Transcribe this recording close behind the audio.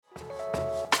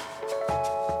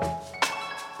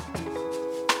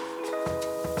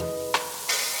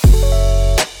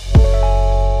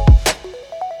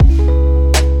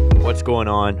going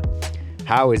on?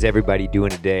 How is everybody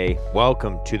doing today?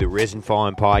 Welcome to the Risen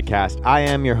Fallen podcast. I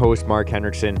am your host, Mark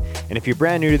Hendrickson, and if you're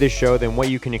brand new to this show, then what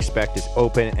you can expect is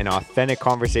open and authentic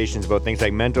conversations about things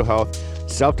like mental health,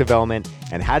 self-development,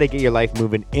 and how to get your life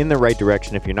moving in the right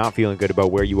direction if you're not feeling good about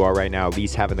where you are right now, at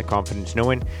least having the confidence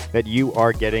knowing that you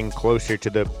are getting closer to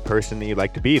the person that you'd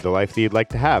like to be, the life that you'd like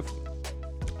to have.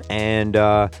 And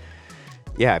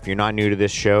if you're not new to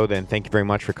this show, then thank you very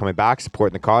much for coming back,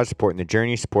 supporting the cause, supporting the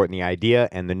journey, supporting the idea,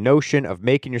 and the notion of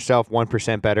making yourself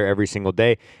 1% better every single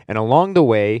day, and along the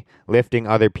way, lifting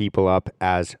other people up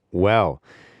as well.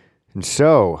 And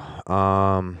so,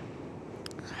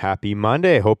 happy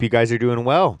Monday. Hope you guys are doing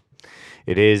well.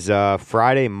 It is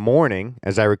Friday morning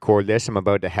as I record this. I'm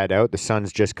about to head out. The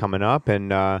sun's just coming up,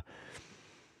 and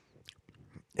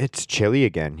it's chilly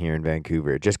again here in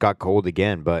Vancouver. It just got cold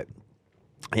again, but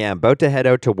yeah, I'm about to head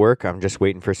out to work. I'm just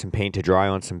waiting for some paint to dry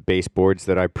on some baseboards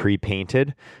that I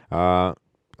pre-painted.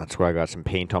 That's why I got some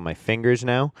paint on my fingers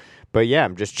now. But yeah,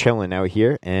 I'm just chilling out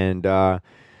here. And I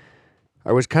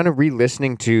was kind of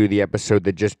re-listening to the episode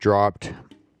that just dropped.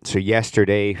 So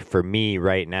yesterday for me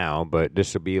right now, but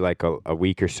this will be like a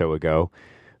week or so ago.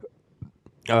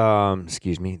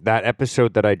 That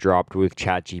episode that I dropped with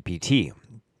ChatGPT.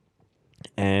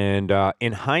 And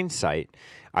in hindsight,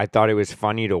 I thought it was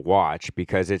funny to watch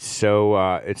because it's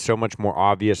so much more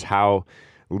obvious how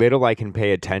little I can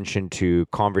pay attention to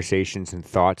conversations and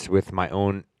thoughts with my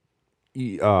own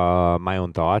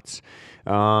thoughts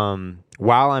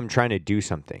while I'm trying to do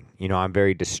something. You know, I'm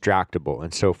very distractible,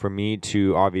 and so for me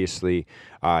to obviously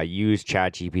use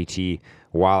ChatGPT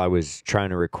while I was trying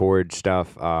to record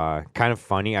stuff, kind of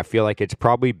funny. I feel like it's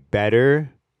probably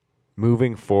better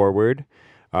moving forward.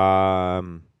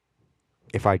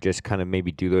 If I just kind of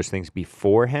maybe do those things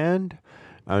beforehand,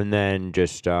 and then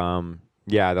just, the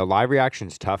live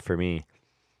reaction's tough for me.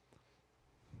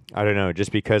 I don't know,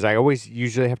 just because I always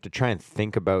usually have to try and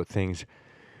think about things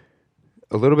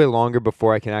a little bit longer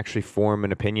before I can actually form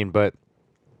an opinion, but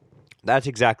that's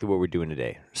exactly what we're doing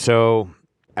today. So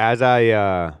as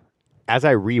I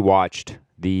rewatched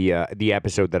the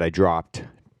episode that I dropped,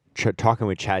 talking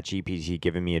with ChatGPT,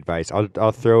 giving me advice,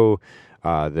 I'll throw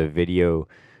the video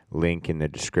link in the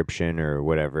description or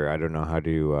whatever. I don't know how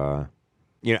to,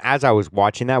 as I was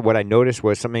watching that, what I noticed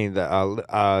was something that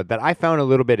I found a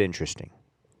little bit interesting.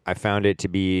 I found it to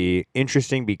be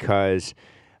interesting because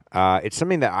it's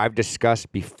something that I've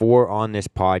discussed before on this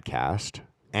podcast,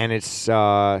 and it's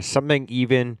something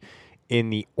even in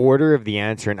the order of the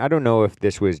answer, and I don't know if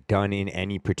this was done in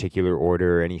any particular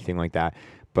order or anything like that,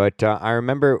 but I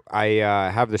remember I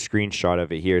have the screenshot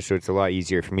of it here, so it's a lot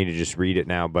easier for me to just read it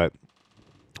now, but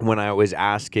when I was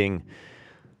asking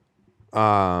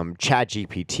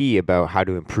ChatGPT about how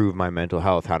to improve my mental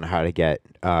health, how to get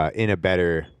in a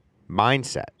better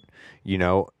mindset,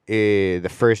 the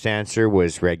first answer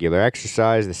was regular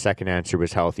exercise. The second answer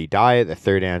was healthy diet. The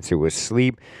third answer was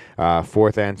sleep.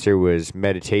 Fourth answer was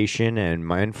meditation and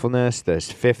mindfulness. The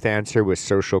fifth answer was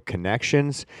social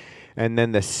connections. And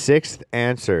then the sixth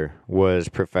answer was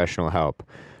professional help.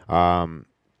 And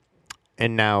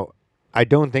now, I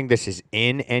don't think this is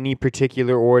in any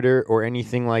particular order or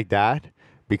anything like that,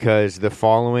 because the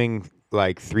following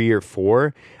like 3 or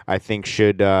 4, I think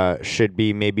should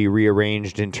be maybe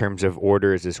rearranged in terms of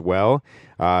orders as well.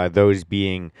 Those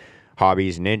being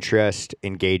hobbies and interests,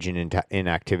 engaging in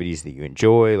activities that you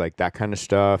enjoy, like that kind of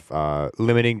stuff,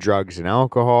 limiting drugs and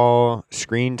alcohol,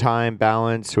 screen time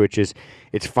balance,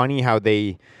 it's funny how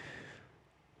they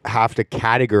have to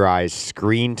categorize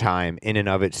screen time in and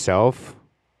of itself.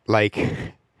 Like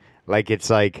it's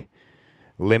like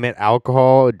limit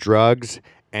alcohol, drugs,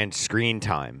 and screen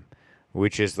time,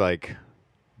 which is like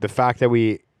the fact that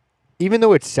we, even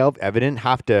though it's self-evident,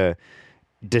 have to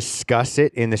discuss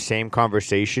it in the same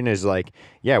conversation as like,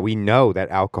 yeah, we know that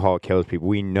alcohol kills people.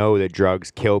 We know that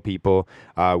drugs kill people.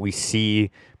 We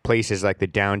see places like the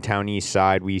downtown east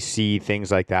side. We see things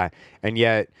like that. And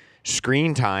yet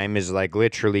screen time is like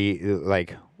literally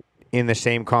like in the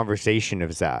same conversation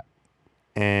as that.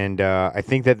 And I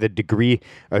think that the degree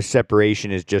of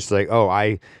separation is just like, oh,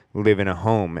 I live in a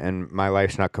home and my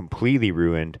life's not completely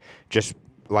ruined, just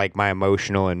like my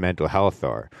emotional and mental health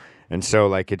are. And so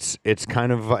like it's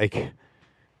kind of like,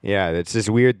 yeah, it's this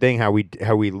weird thing how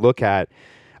we look at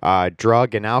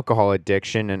drug and alcohol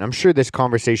addiction. And I'm sure this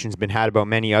conversation's been had about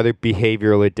many other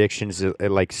behavioral addictions,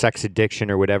 like sex addiction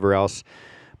or whatever else.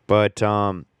 But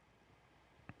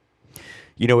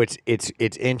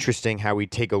it's interesting how we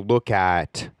take a look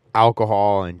at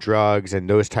alcohol and drugs and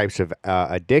those types of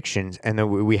addictions, and then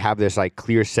we have this like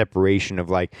clear separation of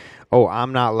like, oh,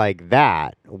 I'm not like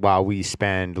that, while we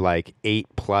spend like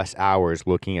 8+ hours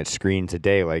looking at screens a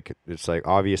day. Like, it's like,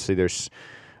 obviously there's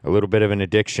a little bit of an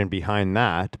addiction behind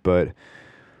that. But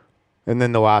and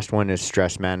then the last one is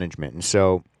stress management. And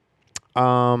so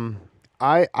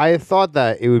I thought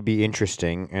that it would be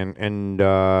interesting, and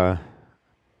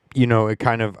it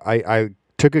kind of, I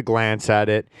took a glance at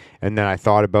it, and then I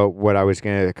thought about what I was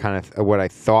gonna kind of what I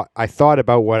thought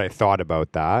about what I thought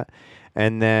about that,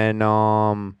 and then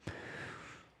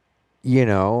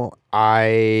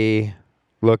I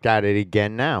looked at it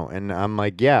again now, and I'm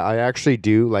like, yeah, I actually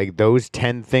do like those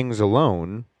 10 things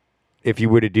alone. If you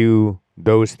were to do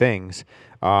those things,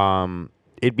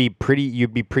 you'd be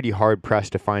pretty hard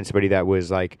pressed to find somebody that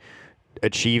was like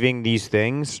achieving these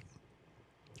things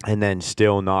and then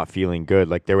still not feeling good.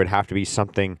 Like, there would have to be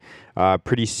something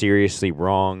pretty seriously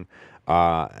wrong,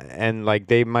 and like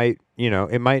they might,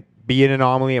 it might be an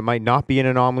anomaly, it might not be an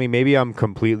anomaly. Maybe I'm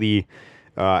completely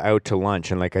out to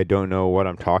lunch and like I don't know what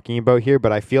I'm talking about here.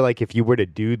 But I feel like if you were to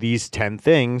do these 10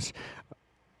 things,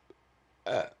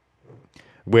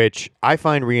 which I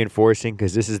find reinforcing,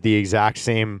 because this is the exact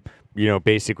same,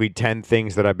 basically 10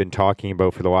 things that I've been talking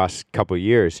about for the last couple of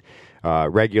years.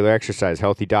 Regular exercise,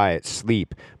 healthy diet,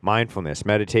 sleep, mindfulness,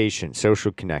 meditation,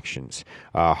 social connections,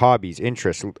 hobbies,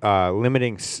 interests,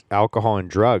 limiting alcohol and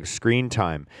drugs, screen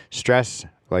time, stress,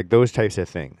 like those types of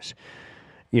things.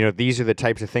 These are the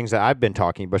types of things that I've been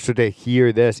talking about. So to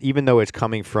hear this, even though it's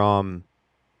coming from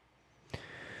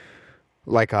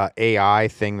like a AI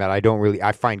thing that I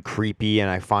find creepy, and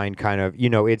I find kind of,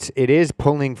 it is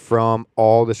pulling from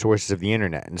all the sources of the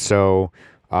internet. And so,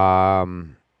 I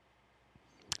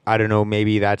don't know,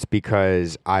 maybe that's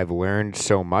because I've learned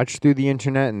so much through the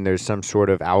internet, and there's some sort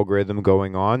of algorithm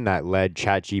going on that led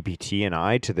ChatGPT and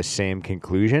I to the same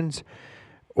conclusions.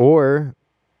 Or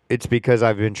it's because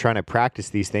I've been trying to practice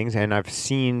these things and I've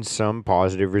seen some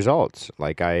positive results.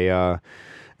 And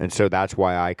so that's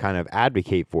why I kind of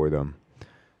advocate for them.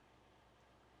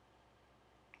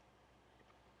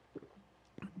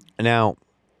 Now,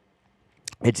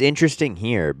 it's interesting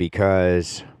here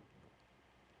because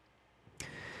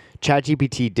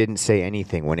ChatGPT didn't say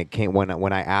anything when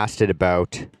I asked it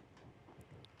about,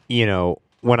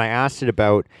 when I asked it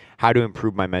about how to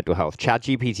improve my mental health.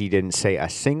 ChatGPT didn't say a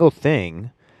single thing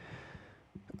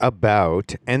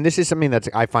about, and this is something that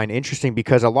I find interesting,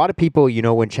 because a lot of people,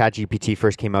 when ChatGPT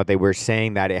first came out, they were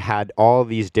saying that it had all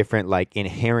these different like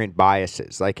inherent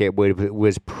biases, like it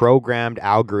was programmed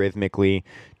algorithmically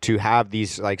to have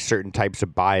these like certain types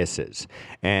of biases.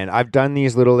 And I've done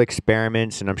these little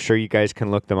experiments, and I'm sure you guys can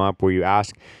look them up, where you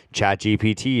ask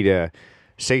ChatGPT to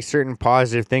say certain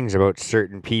positive things about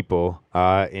certain people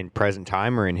in present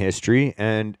time or in history,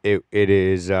 and it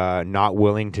is not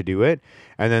willing to do it.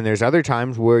 And then there's other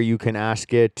times where you can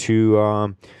ask it to,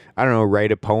 I don't know,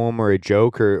 write a poem or a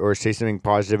joke, or say something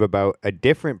positive about a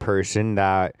different person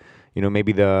that,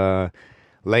 maybe the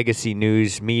legacy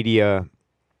news media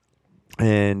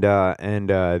and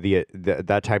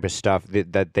that type of stuff,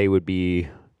 that they would be.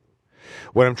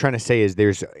 What I'm trying to say is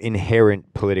there's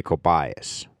inherent political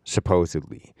bias,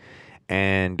 supposedly.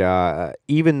 And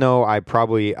even though I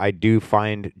do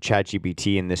find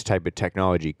ChatGPT and this type of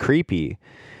technology creepy,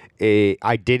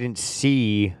 I didn't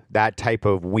see that type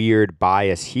of weird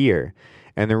bias here.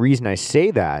 And the reason I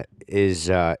say that is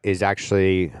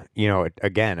actually,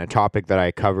 again, a topic that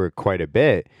I cover quite a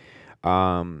bit.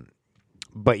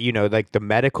 But, like the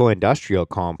medical industrial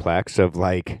complex of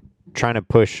like trying to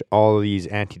push all of these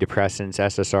antidepressants,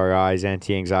 SSRIs,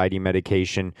 anti-anxiety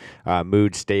medication,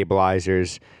 mood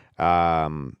stabilizers,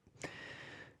 and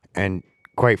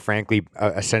quite frankly,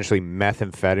 essentially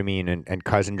methamphetamine and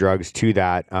cousin drugs to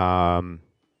that,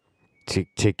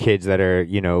 to kids that are,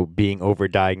 being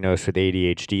overdiagnosed with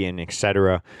ADHD and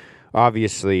etc.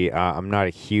 Obviously, I'm not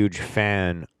a huge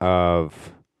fan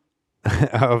of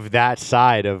of that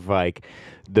side of like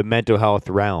the mental health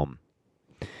realm.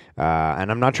 And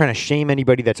I'm not trying to shame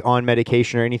anybody that's on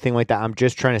medication or anything like that. I'm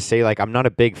just trying to say, like, I'm not a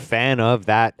big fan of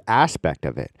that aspect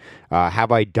of it.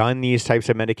 Have I done these types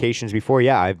of medications before?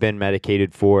 Yeah, I've been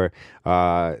medicated for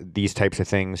these types of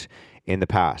things in the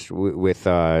past with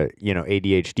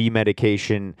ADHD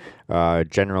medication,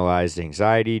 generalized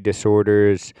anxiety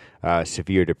disorders,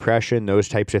 severe depression, those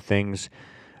types of things.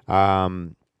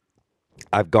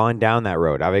 I've gone down that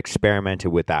road. I've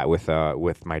experimented with that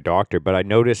with my doctor, but I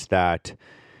noticed that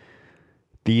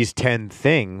these 10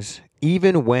 things,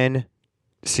 even when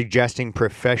suggesting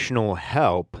professional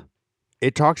help,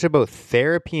 it talks about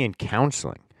therapy and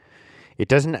counseling. It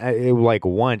doesn't like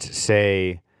once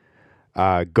say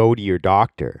go to your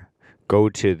doctor, go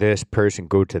to this person,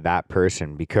 go to that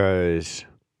person, because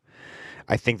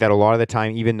I think that a lot of the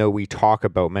time, even though we talk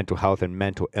about mental health and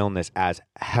mental illness as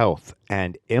health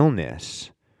and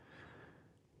illness,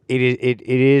 it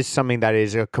is something that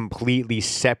is a completely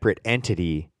separate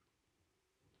entity,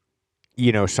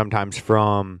 sometimes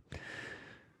from,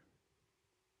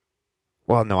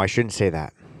 well, no, I shouldn't say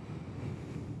that.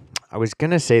 I was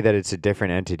going to say that it's a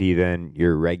different entity than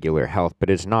your regular health, but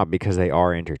it's not, because they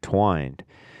are intertwined.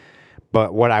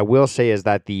 But what I will say is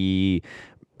that the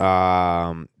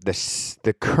current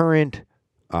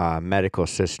medical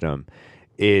system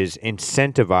is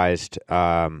incentivized,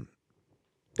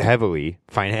 heavily,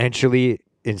 financially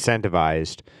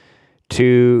incentivized,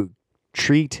 to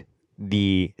treat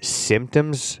the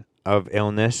symptoms of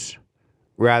illness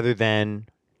rather than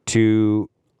to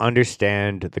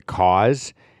understand the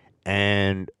cause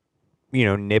and,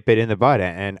 nip it in the bud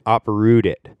and uproot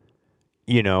it.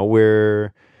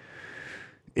 Where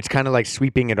it's kind of like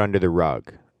sweeping it under the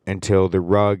rug until the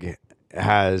rug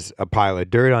has a pile of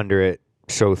dirt under it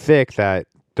so thick that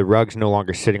the rug's no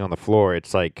longer sitting on the floor.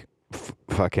 It's like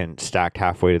fucking stacked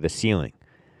halfway to the ceiling.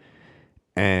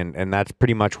 And that's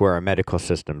pretty much where our medical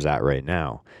system's at right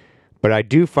now. But I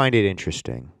do find it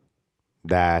interesting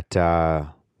that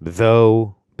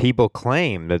though people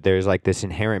claim that there's like this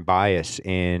inherent bias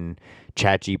in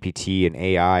ChatGPT and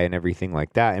AI and everything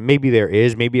like that, and maybe there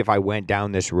is, maybe if I went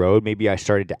down this road, maybe I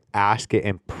started to ask it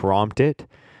and prompt it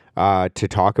to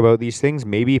talk about these things,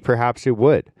 maybe perhaps it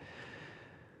would.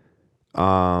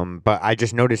 But I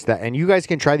just noticed that, and you guys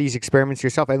can try these experiments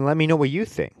yourself and let me know what you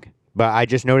think. But I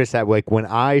just noticed that, like, when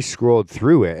I scrolled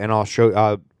through it, and I'll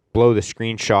blow the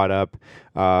screenshot up,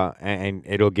 and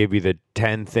it'll give you the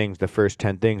first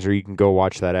 10 things, or you can go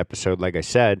watch that episode, like I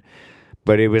said.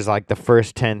 But it was like the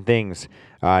first 10 things,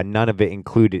 none of it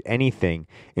included anything.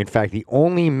 In fact, the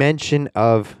only mention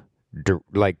of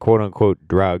like quote unquote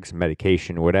drugs,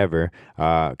 medication, whatever,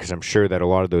 because I'm sure that a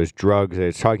lot of those drugs that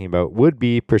it's talking about would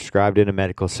be prescribed in a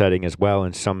medical setting as well,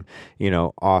 in some,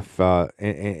 off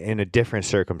in a different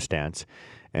circumstance.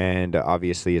 And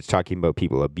obviously it's talking about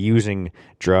people abusing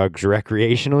drugs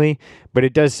recreationally, but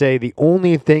it does say the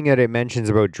only thing that it mentions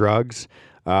about drugs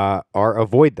are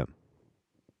avoid them.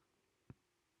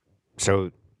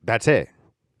 So that's it.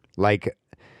 Like,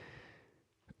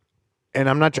 and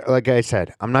I'm not, like I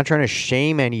said, I'm not trying to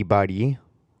shame anybody.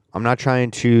 I'm not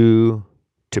trying to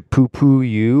poo-poo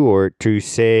you or to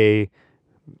say,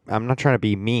 I'm not trying to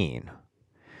be mean.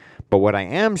 But what I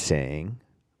am saying,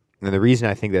 and the reason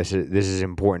I think this is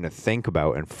important to think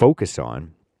about and focus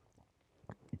on,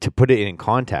 to put it in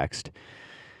context,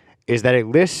 is that it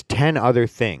lists 10 other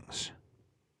things.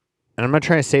 And I'm not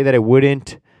trying to say that it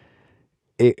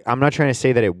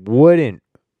wouldn't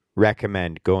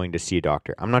recommend going to see a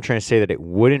doctor. I'm not trying to say that it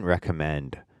wouldn't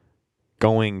recommend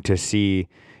going to see,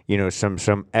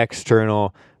 some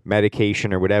external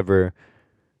medication or whatever.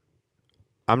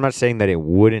 I'm not saying that it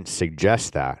wouldn't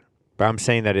suggest that, but I'm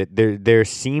saying that there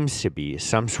seems to be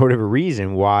some sort of a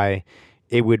reason why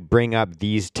it would bring up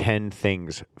these 10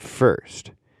 things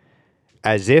first,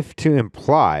 as if to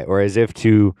imply, or as if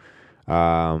to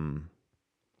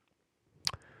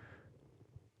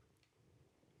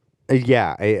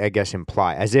I guess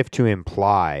imply, as if to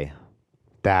imply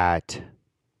that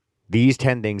these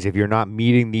 10 things, if you're not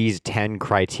meeting these 10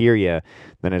 criteria,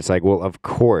 then it's like, well, of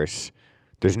course,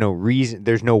 there's no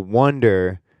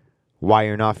wonder why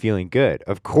you're not feeling good.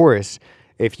 Of course,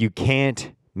 if you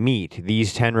can't meet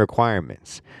these 10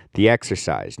 requirements, the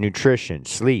exercise, nutrition,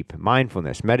 sleep,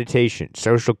 mindfulness, meditation,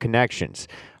 social connections,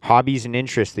 hobbies and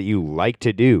interests that you like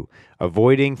to do,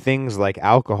 avoiding things like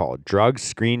alcohol, drugs,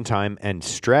 screen time, and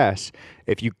stress,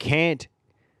 if you can't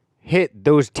hit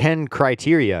those 10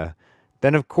 criteria,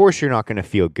 then of course you're not going to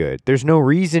feel good. There's no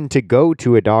reason to go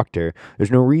to a doctor.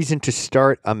 There's no reason to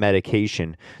start a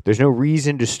medication. There's no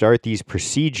reason to start these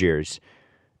procedures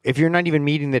if you're not even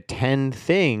meeting the 10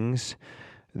 things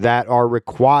that are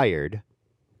required,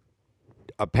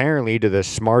 apparently, to the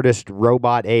smartest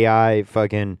robot AI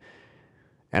fucking...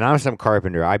 And I'm some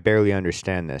carpenter. I barely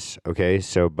understand this, okay?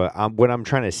 So, but what I'm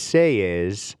trying to say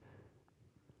is,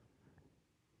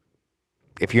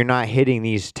 if you're not hitting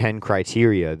these 10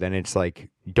 criteria, then it's like,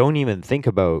 don't even think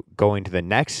about going to the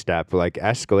next step, like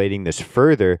escalating this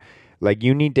further. Like,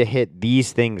 you need to hit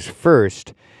these things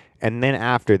first, and then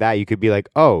after that, you could be like,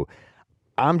 oh,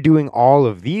 I'm doing all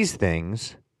of these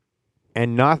things,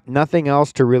 and nothing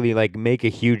else to really like make a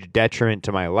huge detriment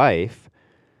to my life,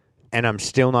 and I'm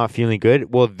still not feeling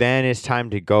good. Well, then it's time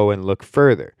to go and look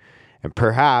further. And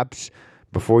perhaps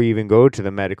before you even go to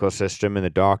the medical system and the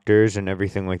doctors and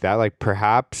everything like that, like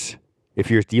perhaps If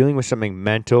you're dealing with something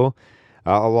mental,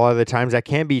 a lot of the times that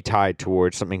can be tied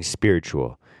towards something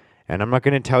spiritual. And I'm not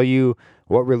going to tell you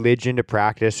what religion to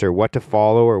practice or what to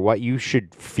follow or what you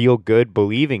should feel good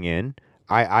believing in.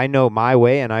 I know my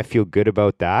way and I feel good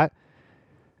about that.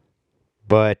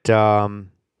 But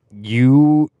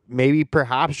you maybe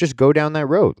perhaps just go down that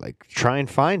road. Like try and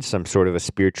find some sort of a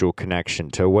spiritual connection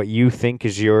to what you think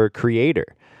is your creator.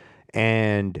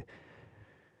 And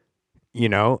you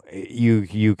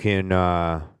can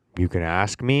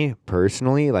ask me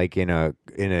personally, like in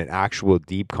an actual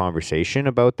deep conversation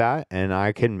about that, and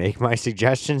I can make my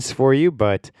suggestions for you.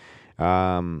 But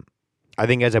I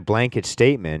think as a blanket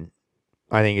statement,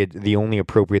 I think the only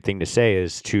appropriate thing to say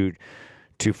is to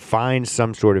find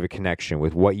some sort of a connection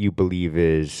with what you believe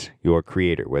is your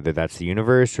creator, whether that's the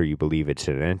universe or you believe it's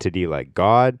an entity like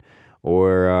God,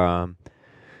 or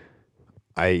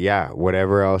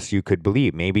whatever else you could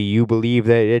believe. Maybe you believe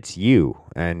that it's you,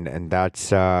 and that's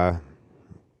says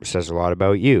a lot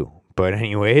about you. But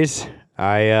anyways,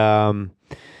 I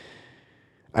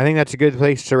think that's a good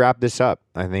place to wrap this up.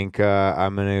 I think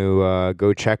I'm gonna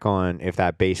go check on if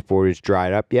that baseboard is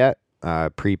dried up yet.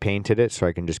 Pre-painted it so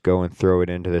I can just go and throw it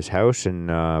into this house, and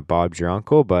Bob's your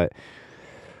uncle. But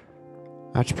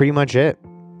that's pretty much it.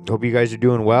 Hope you guys are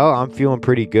doing well. I'm feeling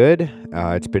pretty good.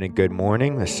 It's been a good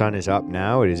morning. The sun is up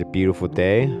now. It is a beautiful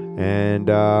day,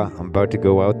 and I'm about to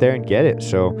go out there and get it.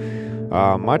 So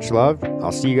much love.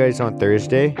 I'll see you guys on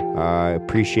Thursday.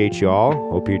 Appreciate you all.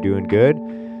 Hope you're doing good.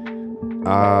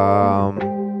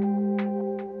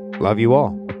 Love you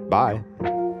all. Bye.